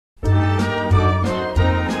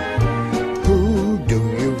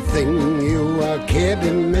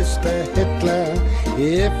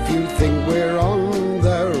if you think we're on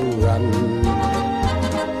the run.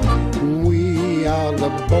 We are the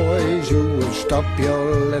boys who will stop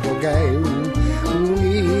your little game.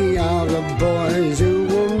 We are the boys who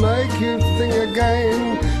will make you think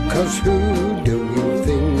again. 'Cause who do you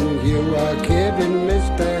think you are kidding,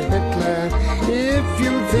 Mr. Hitler, if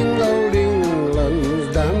you think old England's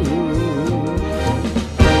done?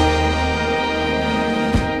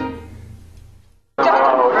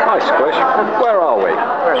 Hi Squish, where are we?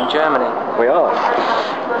 We're in Germany. We are.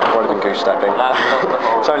 Rather than goose stepping.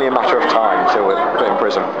 It's only a matter of time until we're put in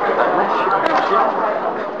prison.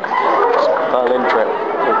 Berlin trip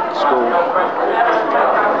with school.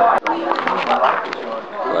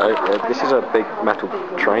 Hello. This is a big metal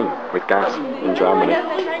train with gas in Germany.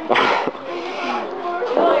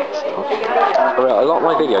 A lot of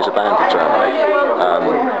my videos are banned in Germany.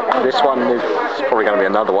 This one is probably going to be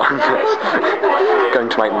another one that's going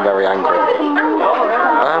to make them very angry.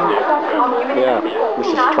 Yeah, this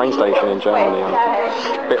is a train station in Germany. I'm a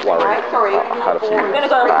bit worried. I've had a few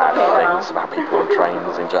bad things about people on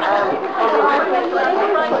trains in Germany.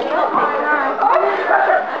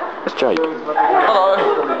 It's Jake. Hello.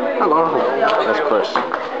 Hello. That's Chris.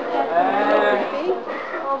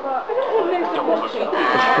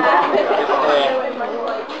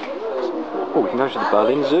 Oh, we can go to the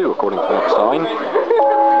Berlin Zoo, according to that sign.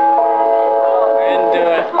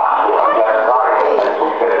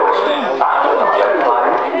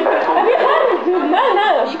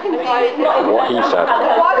 What he said.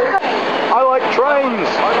 I like trains!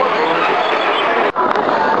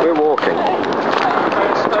 We're walking.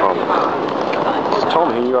 It's Tom. It's Tom,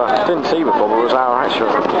 who you didn't see before, but was our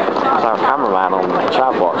cameraman on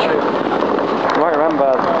Chatwatch. You might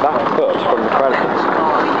remember that foot from the credits.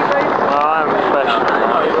 I'm professional.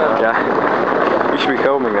 Yeah. You should be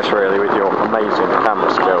filming this really with your amazing camera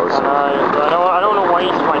skills. I don't want to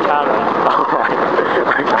waste my talent.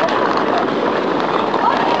 Alright.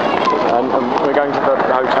 And we're going to the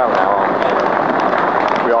hotel now, aren't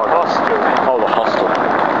we? We are. Hostel. Oh, the hostel.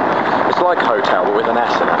 It's like hotel, but with an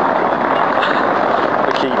S in it.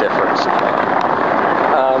 The key difference.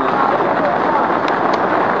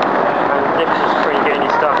 Getting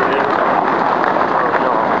your stuff in it.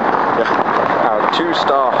 Yeah. Our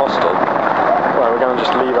 2-star hostel. Well, we're going to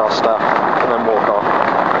just leave our stuff and then walk off.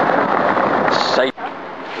 Safe.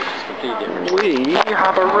 We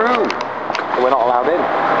have a room. We're not allowed in,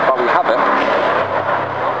 but we have it.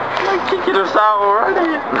 They're kicking us out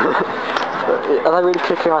already. Are they really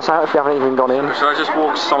kicking us out if we haven't even gone in? Should I just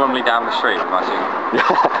walk solemnly down the street? You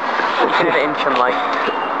can have it in some like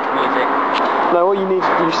music. No, what you need,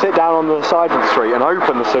 you sit down on the side of the street and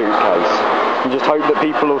open the suitcase. You just hope that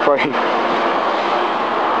people will throw you.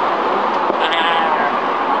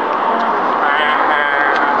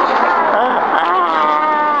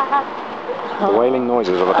 The wailing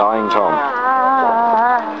noises of a dying Tom.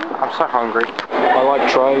 I'm so hungry. I like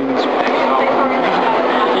trains.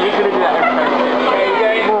 You're gonna do that every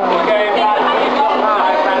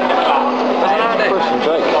Listen,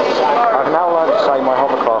 Jake, I've now learned to say my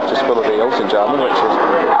hovercraft is full of eels in German, which is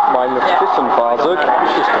mein Kissenfahrzeug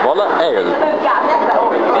ist voller Eel.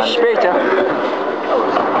 Bis später.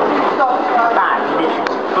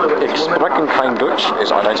 Ich spreche kein Deutsch,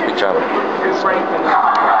 is I don't speak German.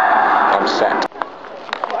 I'm set.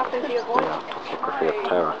 Topography of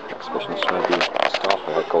Terror exhibition is where the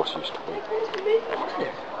Gestapo headquarters used to be.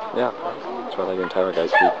 Yeah, that's where they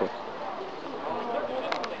interrogate people.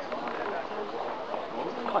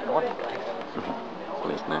 Quite an odd place.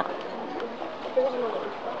 Isn't it?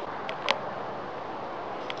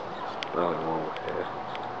 Berlin Wall here.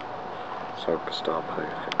 So Gestapo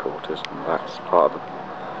headquarters, and that's part of the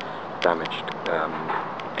damaged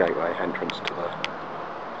gateway entrance to the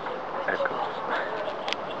headquarters.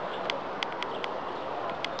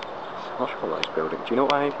 I'm not sure what those buildings. Do you know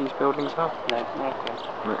what any of these buildings are? No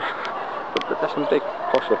clue. But there's some big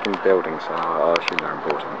posh looking buildings, so I assume they're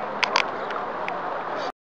important.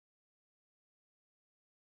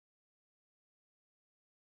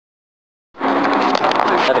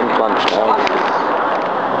 Heading to lunch now.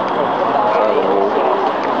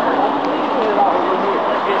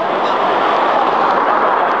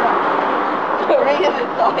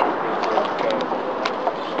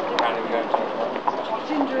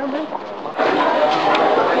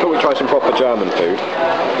 Thought we'd try some proper German food,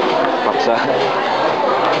 but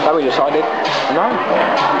then we decided no.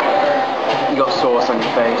 You got sauce on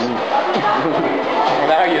your face.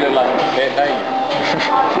 Now you look like a bit, don't you?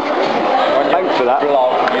 Thanks for that.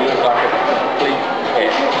 Blog, you look like a complete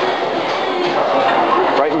hit.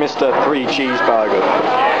 Great Mr. 3 cheeseburger.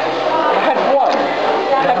 I had one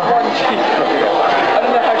cheeseburger.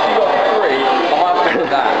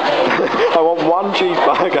 want one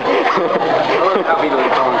cheeseburger. A lot of people in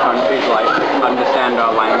foreign countries like understand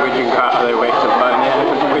our language and go out of their way to learn it.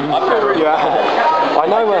 Yeah. I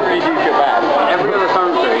know where we do get bad. Every other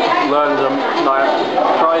country learns them, like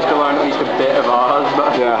tries to learn at least a bit of ours,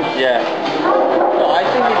 but Yeah. Well, I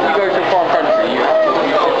think if you go to a foreign country, you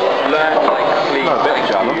should learn like please, No, a bit of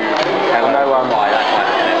German. hello, I know, bye, that kind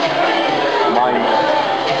of thing. Mine.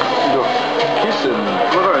 Kissen.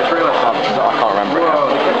 Look, it's really fun. I can't remember it.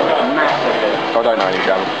 Whoa, the kitchen is massive. I don't know any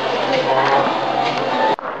German.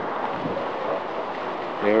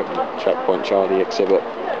 Here, Checkpoint Charlie exhibit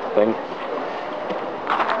thing.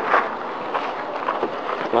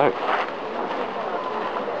 Hello.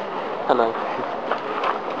 Hello.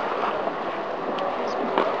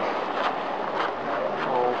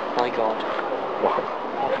 Oh my god. What?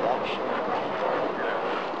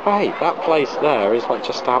 Hey, that place there is like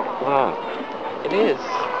just out there. It is.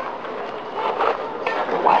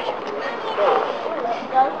 Why?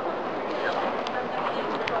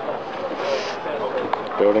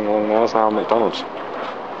 Building along there is now McDonald's.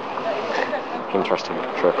 Interesting,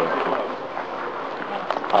 tripping.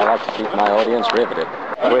 I like to keep my audience riveted.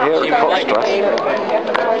 We're here at Cox Dress.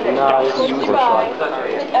 No, it's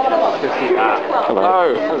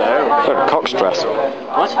Hello. Hello. We're at Cox Dress.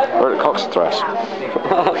 What? We're at Cox Dress.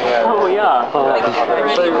 Oh, we are.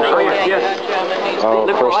 Yes. Oh,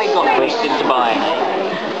 Look what I got tricked into buying.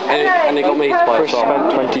 And it got me to buy Chris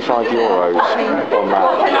spent €25 on that.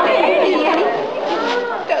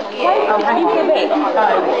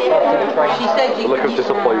 She said you Look of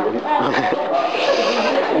disappointment.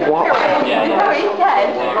 What?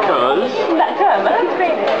 Because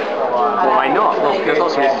why not? Because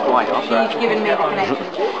that's what it's like. she's given me the connection.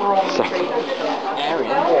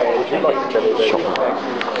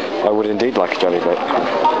 I would indeed like a jelly bit.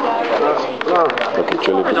 Look at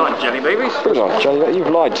jelly I bit. don't like jelly babies. Put it on, jelly bit. You've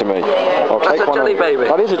lied to me. I'll That's take a one. jelly baby.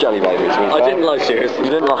 That is a jelly baby. To be fair. I didn't lie to you. You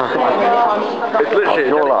didn't lie. It's literally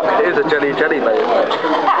You're luck. it is a jelly baby.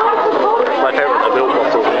 My favourite, a milk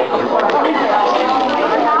bottle.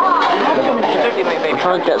 I'm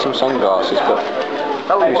trying to get some sunglasses, but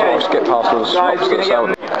you sort of skip past all the shops that sell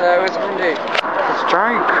them. Hello, it's Wendy. It's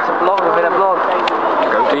Jake. It's a vlog, I've been a vlog.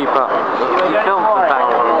 Go deeper. You filmed the back.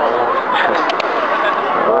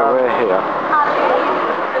 We're here.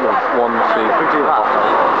 One free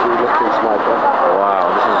looking sniper. Wow,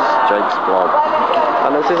 this is Jake's vlog.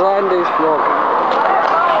 And this is Andy's vlog.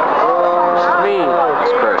 This is me.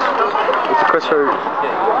 It's Chris. It's Chris who?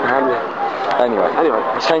 Anyway,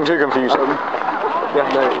 it's getting too confusing. Yeah,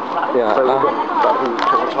 no. Yeah. So we've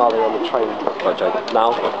got Charlie on the train. Right, Jake.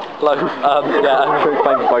 Now. Hello. We're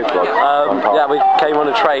playing both vlogs. Yeah, we came on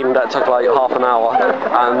a train that took like half an hour,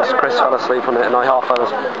 and Chris fell asleep on it, and I half fell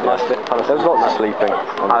asleep. There's lots of sleeping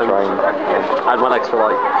on the train. And my legs were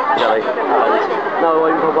like jelly. And now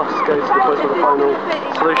we're waiting for a bus to go to the place where the final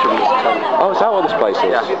solution was. Oh, is that what this place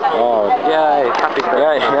is? Yeah. Oh. Yay, happy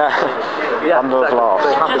Chris. Yeah. Under the glass.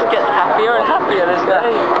 Just get happier and happier this day.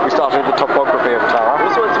 We started with the topography of the tower. We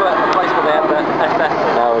just went to a place where they had the SS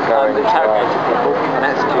Now we're going and interrogated people and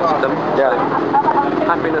executed them. Yeah.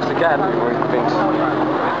 Happiness again. We've been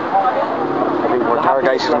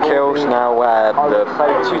interrogated and killed. Now the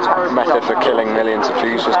method for killing millions of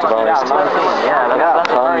Jews was devised. Yeah, that's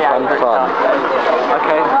very Fun.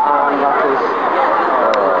 Okay, that is.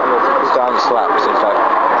 Still haven't slept since like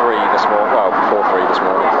 3 this morning. Well, before 3 this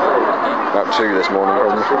morning. About 2 this morning.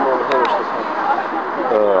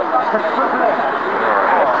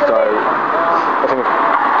 So I think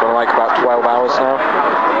it's going to make about 12 hours now.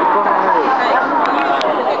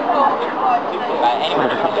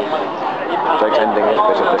 Jake's ending a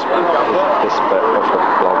bit of this bit of the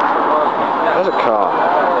vlog. There's a car.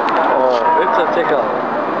 It's a ticker.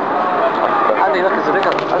 Andy, look, it's a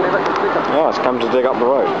ticker. Andy, look, it's a ticker. Oh, it's come to dig up the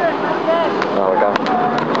road. There we go.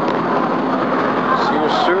 See you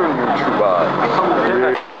soon, YouTuber.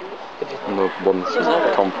 And the one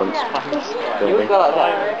conference building.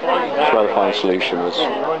 That's where the final solution was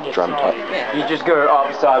dreamt up. You just go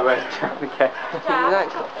up sideways. Okay.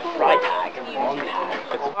 Right.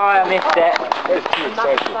 Oh, I missed it.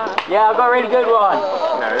 Yeah, I've got a really good one.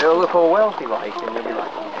 No, it'll look all wealthy like, and you'll be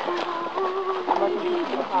like...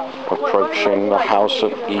 Approaching the house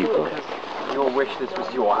of evil. You'll wish this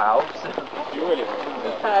was your house. Did you live in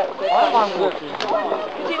this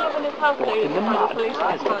house though? In the police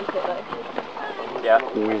response it though? Yeah.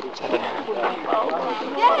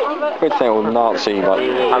 We'd think all Nazi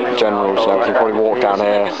like generals and everything probably walk down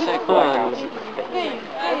here.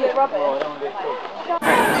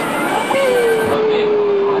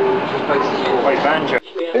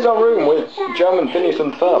 Here's our room with German Phineas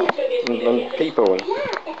and Ferb and people.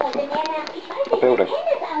 building.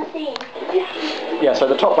 Yeah, so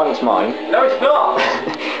the top bunk's mine. No, it's not.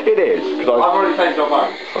 It is. I've already taken your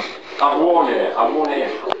bunk. I've worn it. I've worn it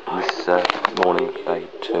in. This morning, day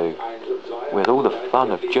 2, with all the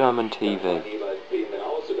fun of German TV.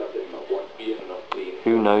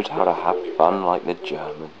 Who knows how to have fun like the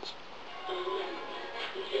Germans?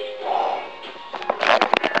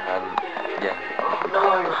 Yeah,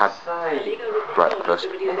 had breakfast.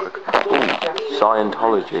 Ooh,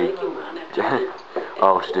 Scientology.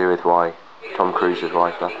 Oh, to do with why Tom Cruise's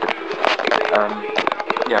wife left it.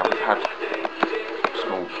 Yeah, we've had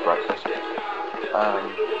small breakfast.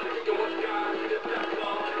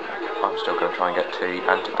 I'm still going to try and get tea,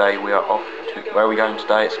 and today we are off to, where are we going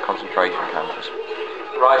today? It's a concentration campus.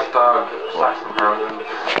 Reichstag, Sachsenhausen,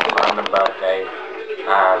 London Belgrade,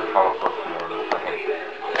 and Holocaust Memorial, I think.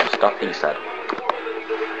 Stuff he said.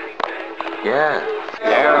 Yeah.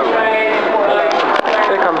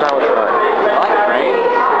 Here comes our train. I like train.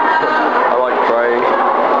 I like train.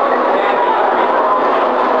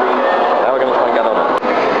 Now we're going to try and get on it.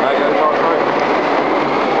 There goes our train.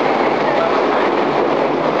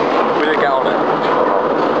 We didn't get on it.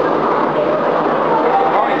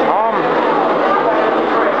 Hi, Tom.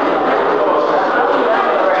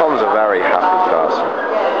 Tom's a very happy person.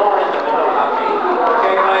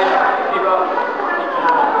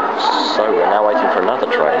 So we're now waiting for another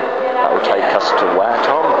train. That will take us to where,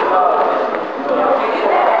 Tom?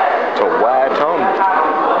 To where, Tom?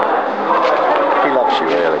 He loves you,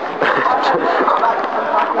 really.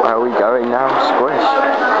 Where are we going now, Squish?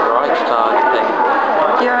 Reichstag, I think.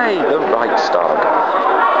 Yay, the Reichstag.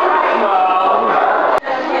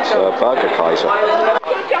 It's a Burger Kaiser.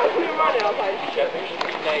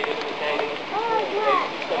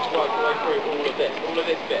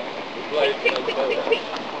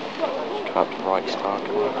 Cut Reichstag.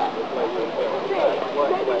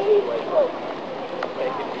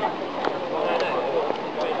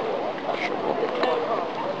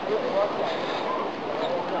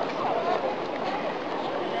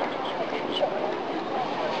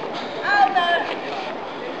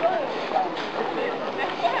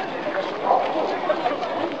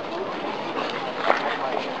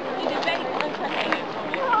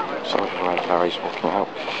 Sorry, Red Barry's walking out.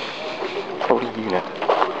 Probably unit.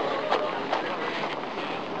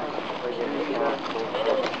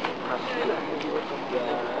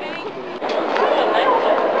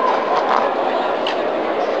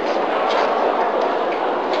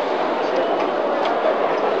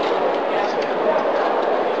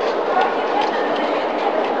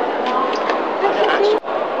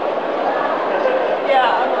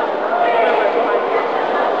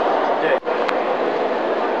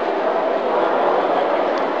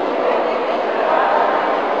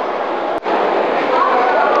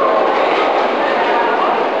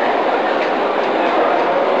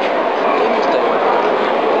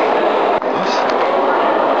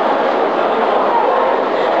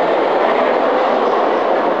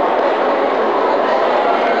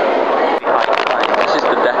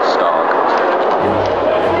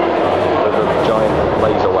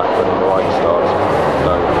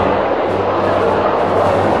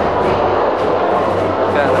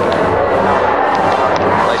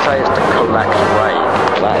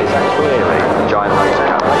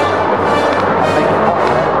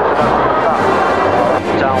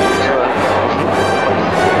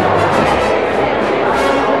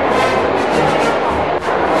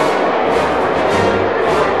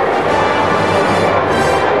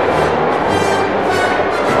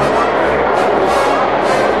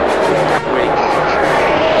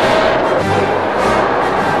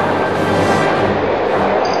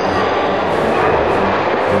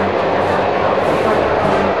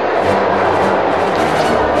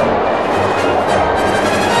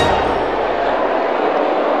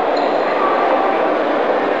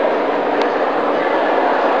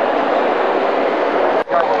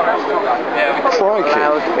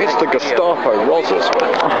 It's the Gestapo Rozzers.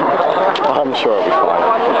 I'm sure it'll be fine.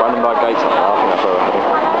 Brandenburg Gates up there, I think that's where we're heading.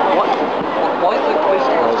 Why is the police?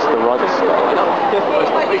 There's the right stuff. There's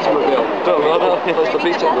the police mobile. There's the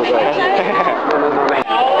police mobile.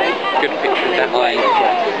 Good picture of that line. I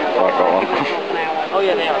got one. Oh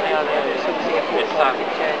yeah, they are.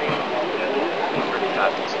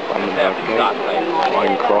 It's Brandenburg Gate.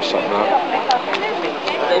 Line cross up there.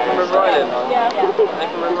 They from River Island. Yeah. They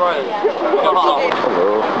from River Island. Oh.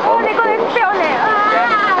 Hello. Oh my god, it's on it!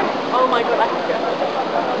 Ah! Oh my god, I can get it.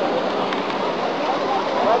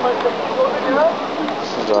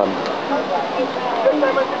 This is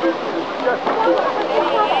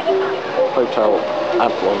Hotel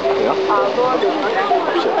Avalon here.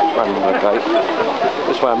 Random gate.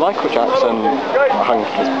 This is where Michael Jackson hung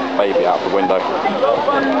his baby out the window.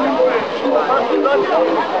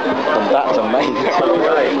 And that's amazing.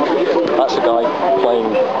 That's a guy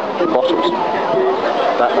playing bottles.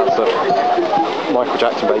 That's a Michael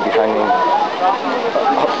Jackson baby hanging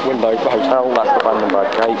window hotel. That's the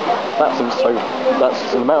Brandenburg Gate.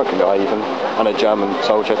 That's an American guy even, and a German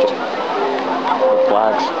soldier just with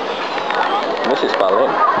flags. And this is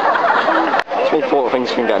Berlin. It's me thought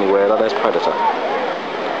things can get any weirder. There's Predator.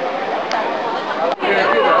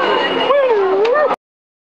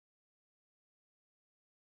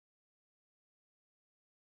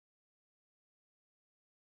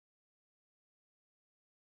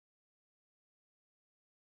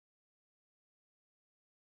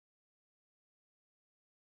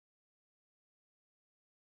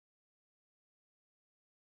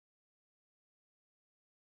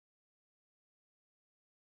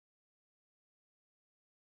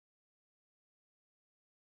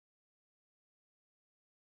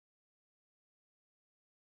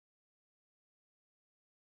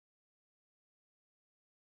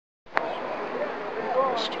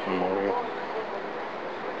 Memorial.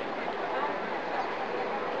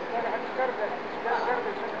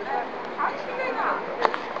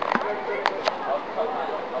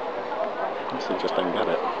 Honestly, just don't get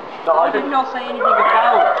it. I did not say anything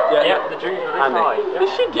about the Jews of this side. Yes,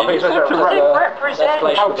 she did. It's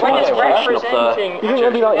representing. You think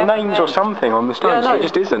there'd be like names or something on the stones? It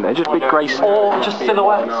just isn't. They're just big grey or just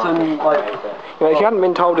silhouettes and like. You know, if you hadn't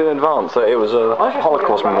been told in advance that it was a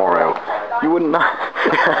Holocaust memorial, you wouldn't know.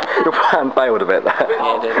 Your plan failed a bit there.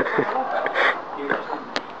 Yeah, it did.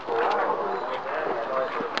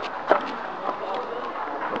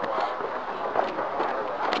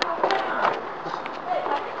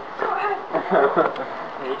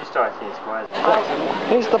 You just started seeing squares.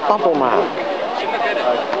 Here's the bubble man.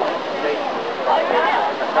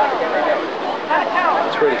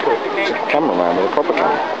 It's really cool. It's a cameraman with a proper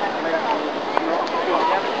camera.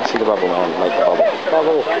 See the bubble man make the bubble.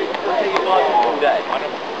 Bubble!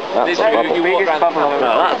 That's a bubble.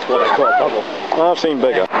 No, that's what I call a bubble. I've seen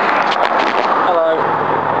bigger. Hello.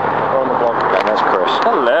 We're on the vlog again, there's Chris.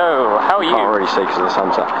 Hello, how are you? Can't really see because of the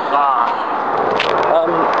sunset.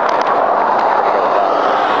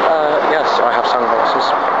 Yes, I have sunglasses.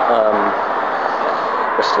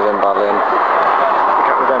 We're still in Berlin.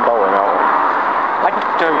 We're going bowling, aren't we? I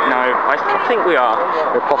don't know. I think we are.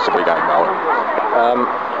 We're possibly going bowling.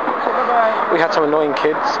 We had some annoying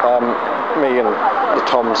kids, me and the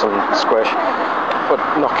Toms and Squish, were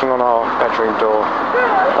knocking on our bedroom door.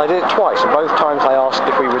 They did it twice, and both times they asked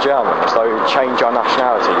if we were German, as though we'd change our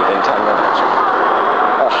nationality within 10 minutes.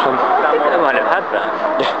 I think they might have had that.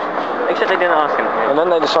 Except they didn't ask anything. And then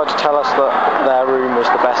they decided to tell us that their room was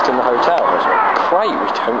the best in the hotel. I was like, great,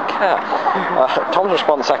 we don't care. Tom's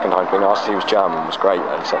response the second time being asked if he was German was great.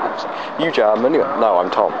 He said, you German? No,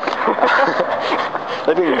 I'm Tom.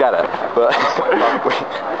 They didn't get it, but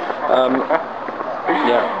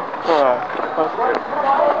yeah.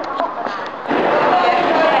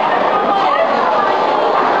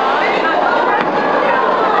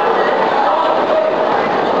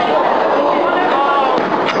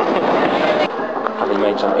 Having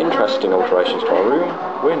made some interesting alterations to our room,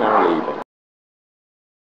 we're now leaving.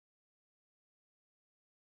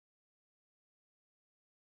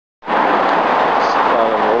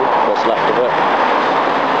 What's left of it.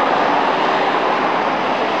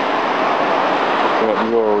 Looking at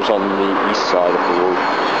murals on the east side of the wall.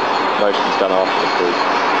 Most is done after the coup.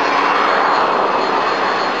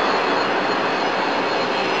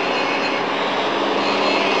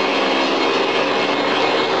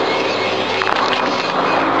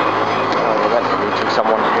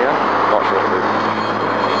 Someone here, not sure who.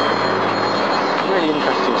 Really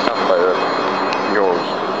interesting stuff though, murals.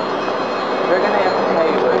 We're going to have to tell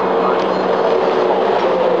you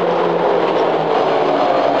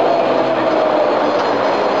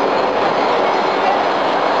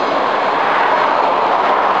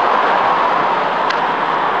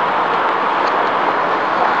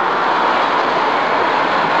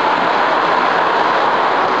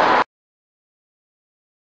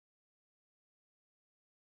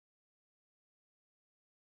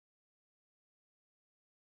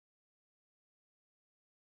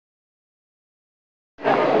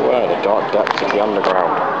dark depths of the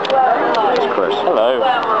underground. It's Chris. hello.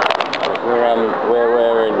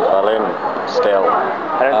 We're in Berlin still.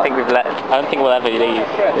 I don't think we'll ever leave.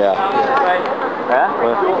 Yeah. Yeah?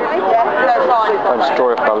 We're going to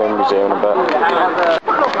Story of Berlin Museum in a bit.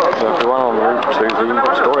 So if you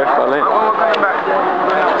with Berlin.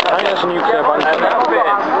 I think there's a nuclear bunker now.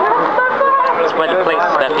 It's where the place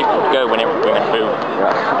that people would go whenever we went boom.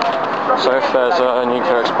 Yeah. So if there's a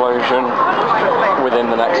nuclear explosion within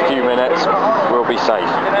the next few minutes, we'll be safe.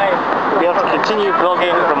 We'll be able to continue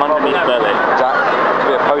vlogging from underneath Berlin. Exactly. To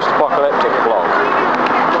be a post-apocalyptic vlog.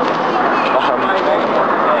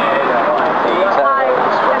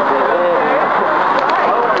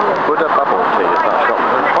 Buddha bubble tea, is that shop?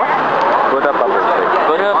 What? Buddha bubble tea.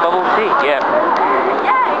 Buddha bubble tea, yeah.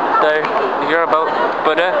 So, if you're a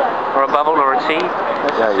Buddha, or a bubble, or a tea,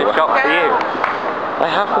 Yeah, it's a shop for you. They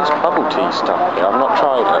have this bubble tea stuff here. I've not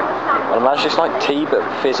tried it. I imagine it's like tea but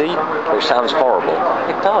fizzy, which sounds horrible.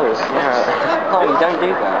 It does. Yeah. No, you don't do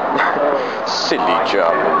that. Silly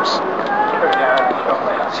Germans.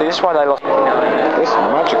 See, this is why they lost. This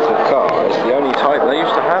magical car is the only type they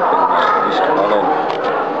used to have in East Berlin.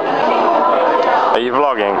 Are you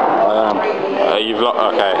vlogging? I am. Are you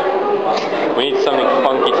okay. We need something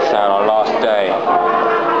funky to say on our last day.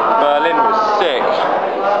 Berlin was sick.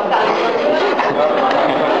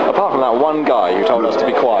 Apart from that one guy who told us to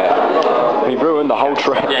be quiet. He ruined the whole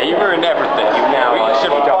trip. Yeah, he ruined everything. Now we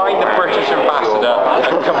should find the British ambassador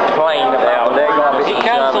and complain about it. He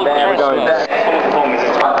cancelled Christmas.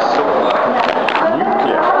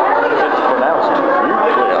 Nuclear. It's pronounced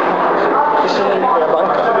nuclear. This is a nuclear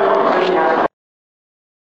bunker.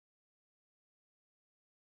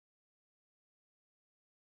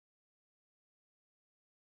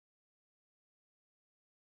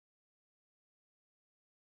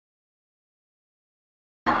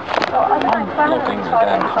 Logging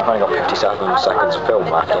again. I've only got 57 seconds of film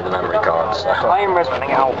left on the memory card, so... Time is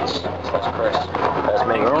running out. That's Chris. There's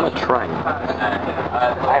me. We're on a train.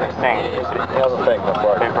 I have a thing. The other thing that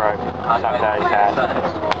broke. It broke. That's very sad.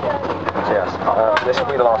 Yes, this will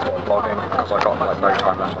be the last one vlogging because I've got like no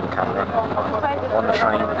time left on the camera. On the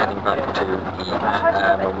train heading back to the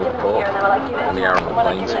airman report on the Arrow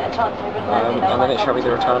planes. And then it shall be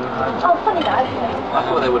the return. I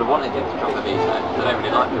thought they would have wanted him to drop the beat, they don't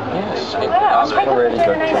really like him. Yes, it's a really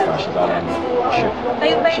good trip actually.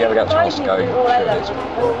 If you ever get a chance to go, it's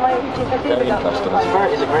very interesting.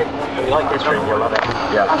 It's a great. If you like this trip, you'll love it.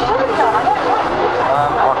 Yeah.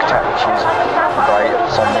 Architecture's great,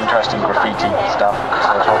 some interesting graffiti stuff.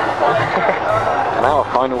 And now a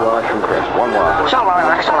final word from Chris. One word.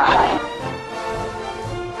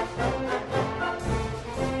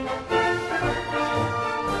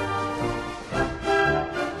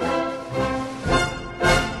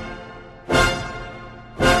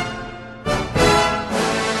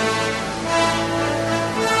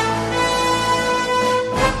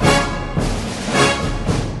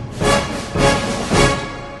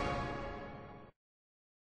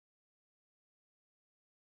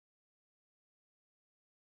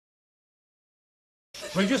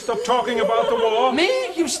 Will you stop talking about the war? Me?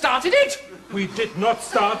 You started it? We did not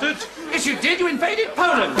start it. Yes, you did. You invaded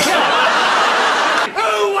Poland.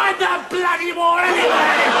 Who won the bloody war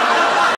anyway?